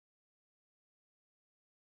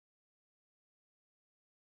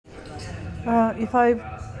If I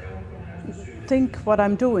think what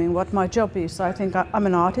I'm doing, what my job is, I think I'm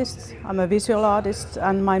an artist, I'm a visual artist,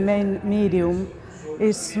 and my main medium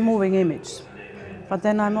is moving image. But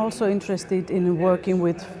then I'm also interested in working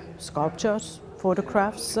with sculptures,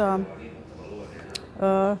 photographs. I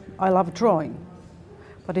love drawing,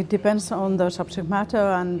 but it depends on the subject matter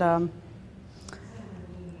and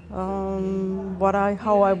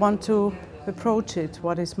how I want to approach it,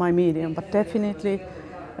 what is my medium. But definitely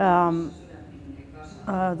the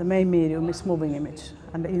main medium is moving image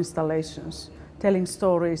and installations, telling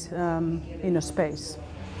stories in a space.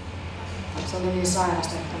 Se oli niin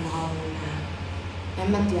sairasta, että mä haluan nähdä.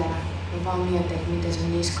 En mä tiedä, mä vaan mietin, että miten se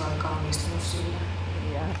niska on kaunistunut sillä.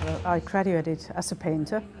 Yeah, I graduated as a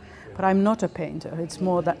painter, but I'm not a painter. It's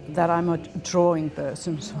more that I'm a drawing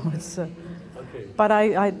person. So it's, but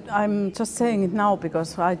I'm just saying it now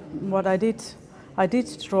because I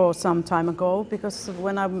did draw some time ago, because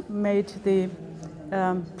when I made the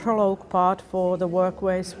prologue part for the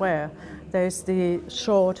Workways Where, there's the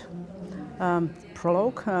short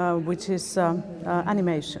prologue, which is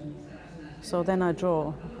animation. So then I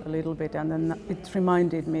draw a little bit, and then it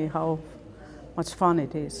reminded me how much fun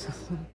it is.